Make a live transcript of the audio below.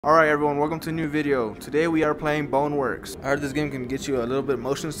Alright everyone, welcome to a new video. Today we are playing Boneworks. I heard this game can get you a little bit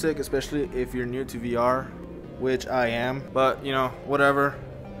motion sick, especially if you're new to VR, which I am. But, you know, whatever.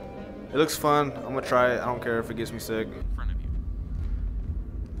 It looks fun. I'm gonna try it. I don't care if it gets me sick. In front of you.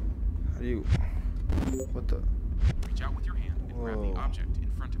 How do you... What the... Reach out with your hand and grab the object in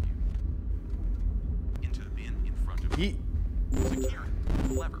front of you. Into the bin in front of you. Secure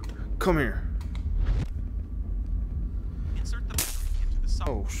the lever. Come here. Insert the battery into the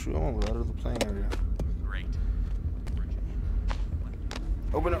socket. Oh shoot, I'm out of the playing area. Great.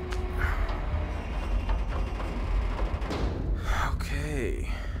 Open up. Okay.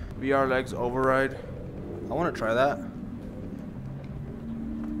 VR legs override. I want to try that.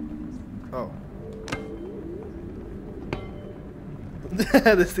 Oh.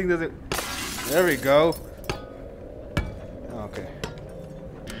 This thing doesn't... There we go. Okay.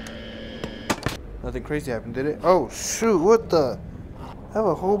 Nothing crazy happened, did it? Oh shoot, what the? I have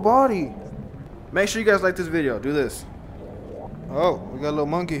a whole body. Make sure you guys like this video. Do this. Oh, we got a little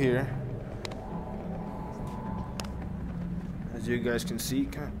monkey here. As you guys can see,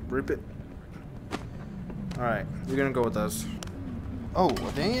 can I rip it? Alright, you're gonna go with us. Oh,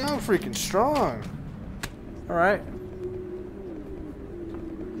 dang, I'm freaking strong. Alright.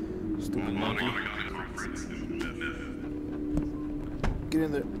 Stupid monkey. Get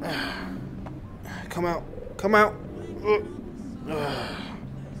in there. Come out. Come out.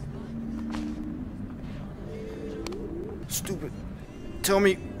 Stupid. Tell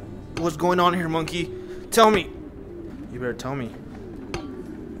me what's going on here, monkey. Tell me. You better tell me.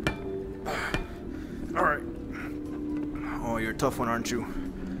 Alright. Oh, you're a tough one, aren't you?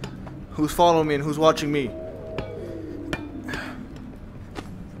 Who's following me and who's watching me?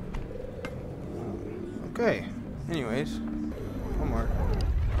 Okay. Anyways. One more.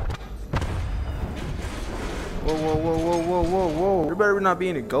 Whoa, whoa, whoa, whoa, whoa, whoa, whoa. There better not be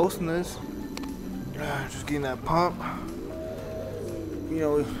any ghosts in this. Just getting that pump. You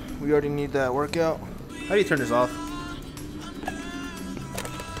know, we already need that workout. How do you turn this off?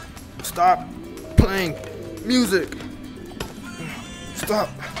 Stop playing music. Stop.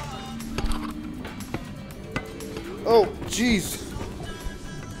 Oh, jeez.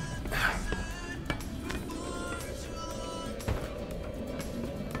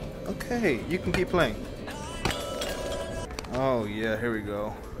 Okay, you can keep playing. Oh yeah, here we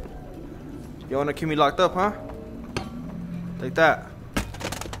go. You wanna keep me locked up, huh? Like that.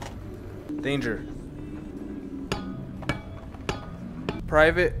 Danger.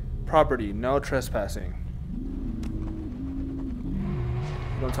 Private property, no trespassing.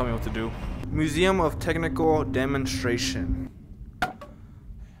 Don't tell me what to do. Museum of Technical Demonstration.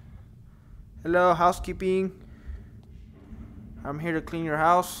 Hello, housekeeping. I'm here to clean your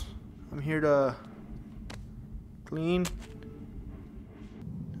house. I'm here to clean.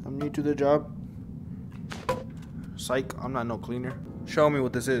 I'm new to the job. Psych, I'm not no cleaner. Show me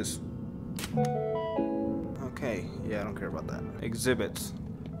what this is. Okay, yeah, I don't care about that. Exhibits.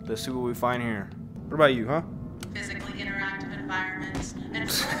 Let's see what we find here. What about you, huh? Physically interactive environments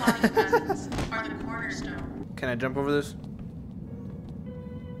and full body presence are the cornerstone. Can I jump over this?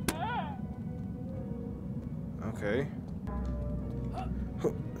 Okay.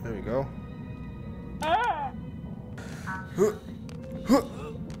 There we go.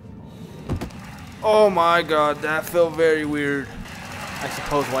 Oh my god, that felt very weird. I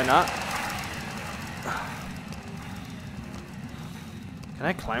suppose, why not? Can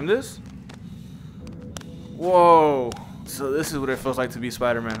I climb this? Whoa. So this is what it feels like to be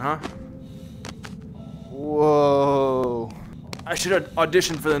Spider-Man, huh? Whoa. I should have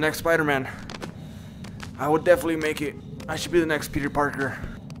auditioned for the next Spider-Man. I would definitely make it. I should be the next Peter Parker.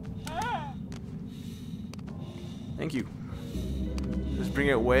 Thank you. Just bring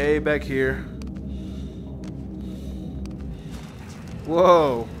it way back here.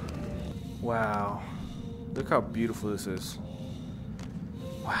 Whoa. Wow. Look how beautiful this is.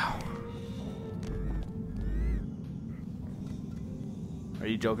 Wow. Are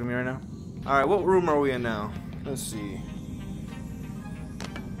you joking me right now? Alright, what room are we in now? Let's see.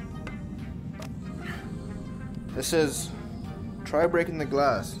 It says, try breaking the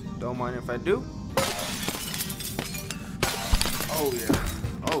glass. Don't mind if I do. Oh yeah.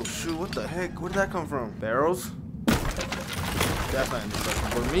 Oh shoot, what the heck? Where did that come from? Barrels? That's not interesting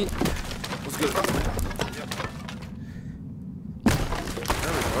for me. Let's get it up. Yep.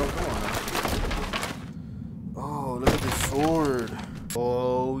 There we go, come on now. Oh, look at this sword.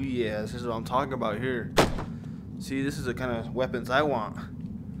 Oh yeah, this is what I'm talking about here. See, this is the kind of weapons I want.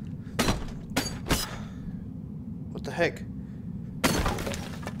 What the heck?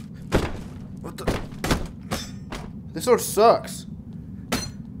 What the? This sword sucks.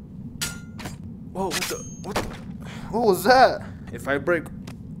 Whoa, what was that? If I break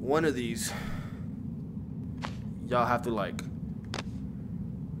one of these, y'all have to like,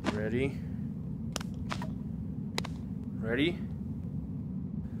 ready? Ready?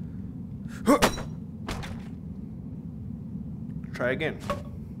 Try again.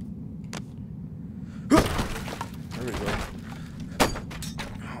 There we go.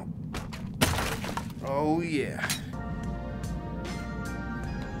 Oh yeah.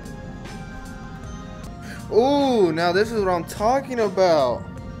 Ooh, now this is what I'm talking about.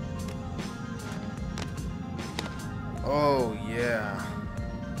 Oh yeah.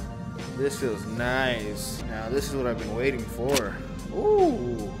 This feels nice. Now this is what I've been waiting for.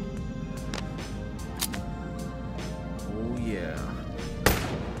 Ooh. Oh yeah.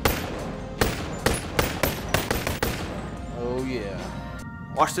 Oh yeah.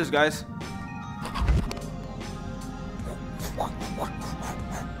 Watch this, guys.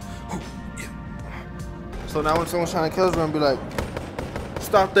 So now when someone's trying to kill us, we're gonna be like,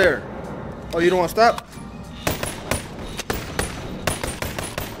 stop there. Oh, you don't want to stop?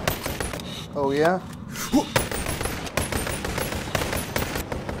 Oh yeah? Where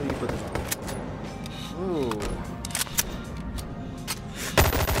do you put this on? Ooh.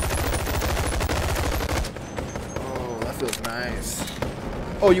 Oh, that feels nice.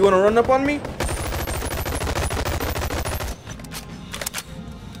 Oh, you want to run up on me?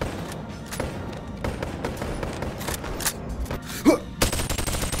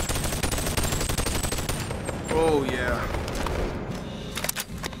 Oh yeah.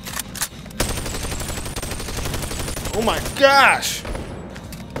 Oh my gosh!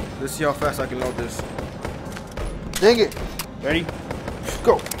 Let's see how fast I can load this. Dang it! Ready?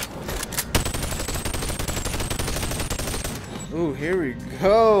 Go! Ooh, here we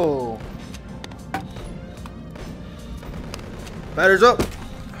go. Batter's up.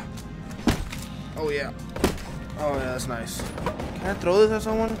 Oh yeah. Oh yeah, that's nice. Can I throw this at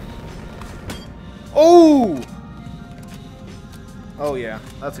someone? Oh! Oh yeah,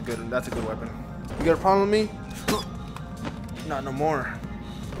 that's a good weapon. You got a problem with me? Not no more.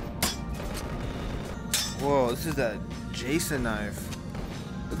 Whoa, this is that Jason knife.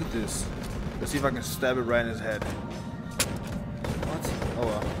 Look at this. Let's see if I can stab it right in his head. What? Oh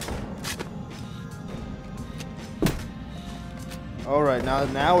well. Alright,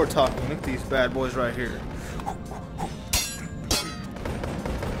 now we're talking. Look at these bad boys right here.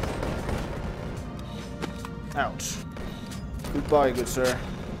 Ouch. Goodbye, good sir.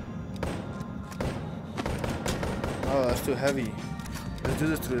 Oh, that's too heavy. Let's do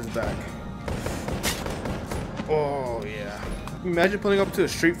this to his back. Oh, yeah. Imagine pulling up to a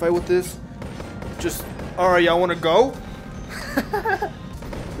street fight with this. Just, alright, y'all want to go?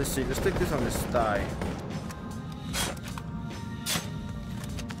 Let's see, let's stick this on his thigh.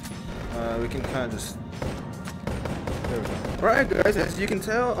 We can kind of just... There we go. Alright, guys, as you can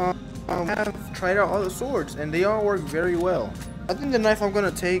tell, I have tried out all the swords, and they all work very well. I think the knife I'm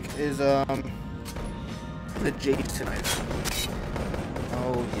going to take is, the Jason knife.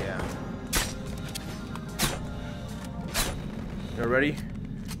 Oh, yeah. You ready?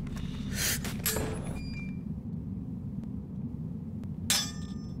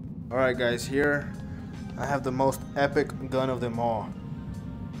 Alright, guys, here I have the most epic gun of them all.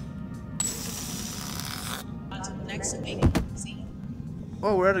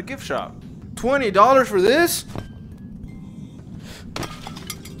 Oh, we're at a gift shop. $20 for this?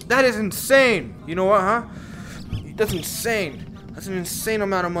 That is insane. You know what, huh? That's insane. That's an insane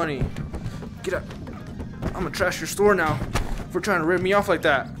amount of money. Get up. I'm gonna trash your store now for trying to rip me off like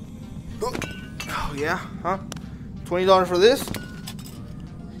that. Oh, yeah? Huh? $20 for this?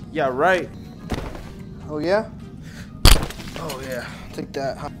 Yeah, right. Oh, yeah? Oh, yeah. Take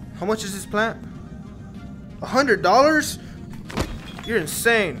that. How much is this plant? $100? You're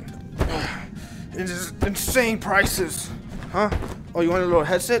insane. It's just insane prices. Huh? Oh, you want a little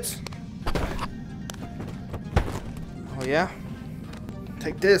headsets? Oh, yeah?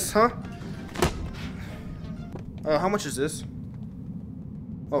 Take this, huh? How much is this?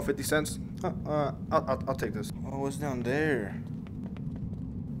 Oh, 50 cents? I'll take this. Oh, what's down there?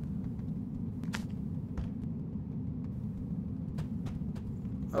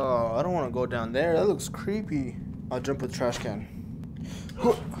 Oh, I don't want to go down there. That looks creepy. I'll jump with trash can.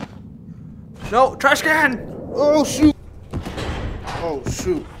 No, trash can! Oh, shoot! Oh,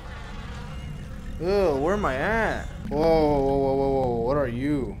 shoot. Ew, where am I at? Whoa, whoa, whoa, whoa, whoa. What are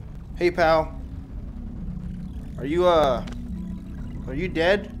you? Hey, pal. Are you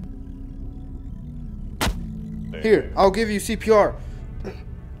dead? Here, I'll give you CPR.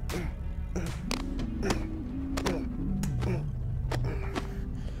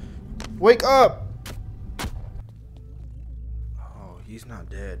 Wake up! He's not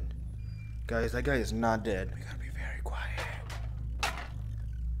dead. Guys, that guy is not dead. We gotta be very quiet.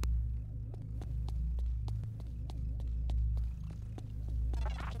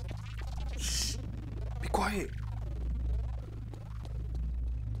 Shh. Be quiet.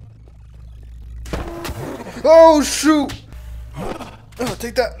 Oh, shoot. Oh,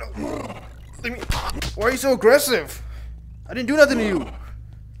 take that. No. Leave me. Why are you so aggressive? I didn't do nothing to you.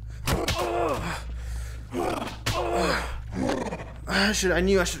 I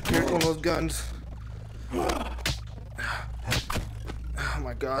knew I should carry one of those guns. Oh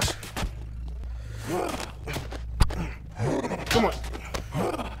my gosh. Come on.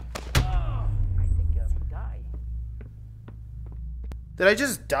 Did I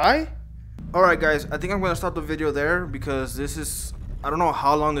just die? Alright guys, I think I'm gonna stop the video there because this is, I don't know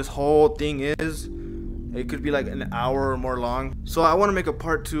how long this whole thing is. It could be like an hour or more long. So I want to make a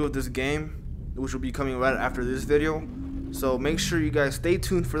part 2 of this game, which will be coming right after this video. So make sure you guys stay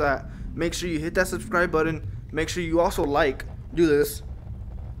tuned for that. Make sure you hit that subscribe button. Make sure you also do this.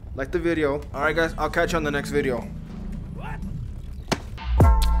 Like the video. Alright guys, I'll catch you on the next video.